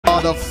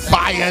now the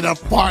fire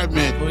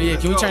department. Oh yeah,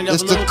 can we turn it up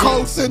It's a little the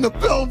coast in the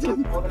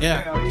building.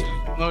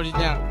 Yeah. Load it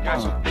down.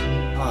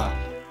 Gotcha.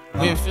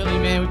 We in Philly,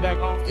 man. We back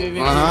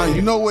home.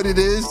 You know what it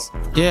is.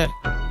 Yeah.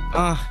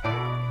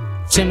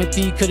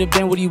 Timothy could have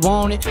been what he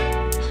wanted,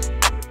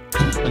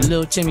 but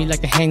little Timmy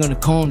like to hang on the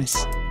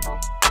corners.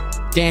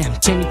 Damn,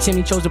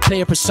 Timmy chose to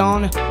play a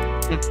persona.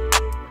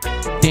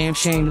 Damn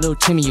shame, little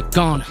Timmy, you're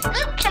gone.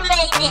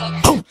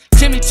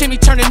 Timmy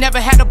Turner never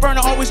had a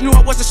burner, always knew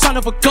I was the son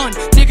of a gun.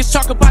 Niggas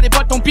talk about it,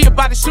 but don't be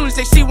about it soon as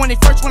they see when they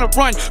first wanna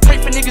run. Pray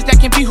for niggas that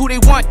can be who they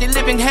want. They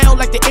live in hell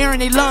like the air in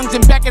their lungs.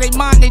 In back of their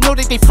mind, they know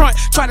that they front.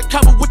 Try to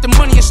cover with the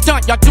money and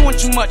stunt. Y'all doing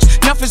too much,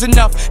 enough is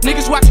enough.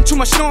 Niggas watching too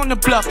much, showing the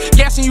bluff.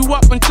 Gassing you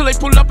up until they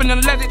pull up and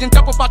then let it and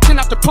dump about 10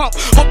 off the pump.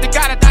 Hope the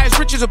guy that die as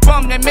rich as a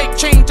bum. That make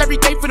change every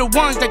day for the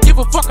ones that give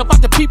a fuck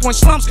about the people in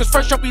slums. Cause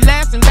first you'll be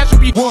last and last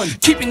you'll be one.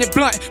 Keeping it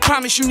blunt,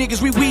 promise you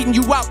niggas we weeding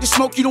you out. The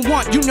smoke you don't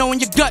want, you know in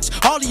your guts.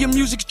 All of your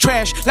music is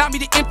trash. Allow me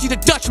to empty the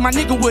Dutch, my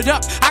nigga, what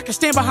up? I can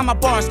stand behind my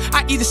bars,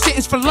 I eat a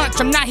sentence for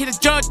lunch. I'm not here to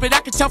judge, but I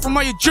can tell from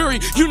all your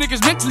jury, you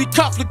niggas mentally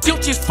cuffed, look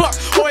guilty as fuck.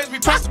 Or as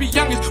we supposed to be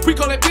youngest, we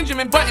call it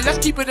Benjamin Button. Let's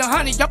keep it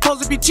 100, y'all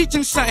supposed to be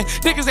teaching something.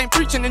 Niggas ain't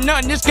preaching to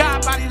nothing, this guy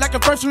body like a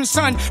verse from the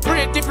sun.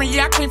 Bread different,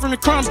 yeah, I came from the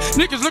crumbs.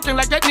 Niggas looking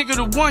like that nigga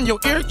the one. Yo,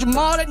 Eric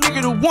Jamal, that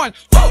nigga the one.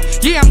 Whoa,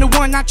 yeah, I'm the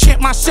one, I champ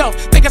myself.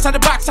 Think outside the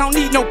box, I don't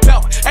need no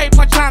belt. Every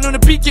punchline on the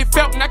beat get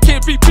felt, and I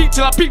can't be beat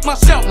till I beat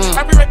myself.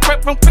 Every red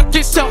prep from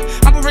get self.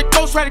 I'm a red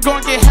ghost, ready to go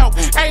and get help.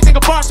 Everything a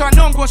bar, so I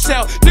know I'm gonna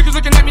sell. Niggas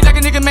looking at me like a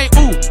nigga made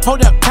ooh.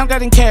 Hold up, count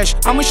that in cash.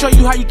 I'ma show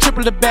you how you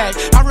triple the bag.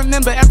 I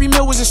remember every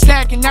meal was a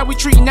snack, and now we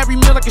treating every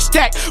meal like a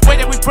stack. Way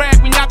that we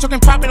brag, we not talking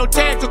popping no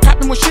tags or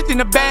copping more shit in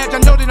the badge. I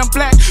know that I'm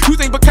black. You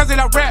think because that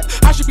I rap,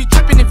 I should be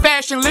tripping in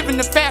fashion, living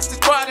the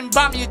fastest. Go out and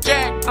buy me a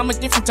jag. I'm a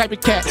different type of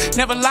cat,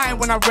 never lying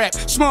when I rap.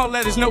 Small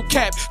letters, no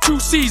cap, 2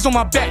 C's on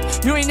my back.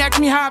 You ain't ask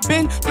me how I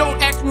been,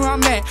 don't ask me where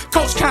I'm at.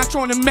 Coach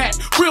Contra on the mat,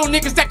 real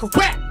niggas that can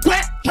rap.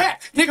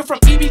 Nigga from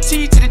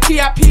EBT to the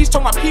TIPs,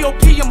 told my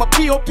POP, I'm a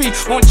POP.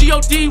 On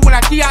GOD when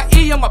I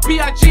DIE, I'm a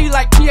BIG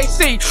like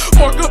PAC.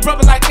 Or a good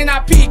brother like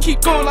NIP,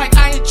 keep going like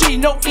ING.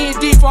 No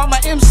END for all my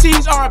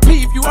MCs, RIP.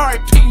 If you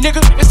RIP,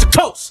 nigga, it's the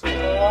coast.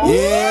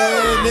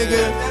 Yeah,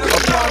 nigga.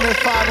 Apartment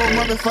 50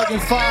 motherfucking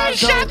 5.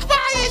 Shots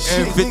fired.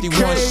 And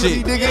 51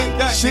 shit.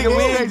 Nigga,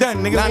 we ain't done,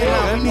 nigga. Nah.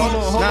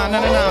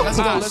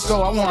 Let's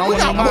go. I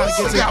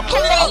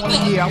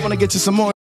want to get to some more.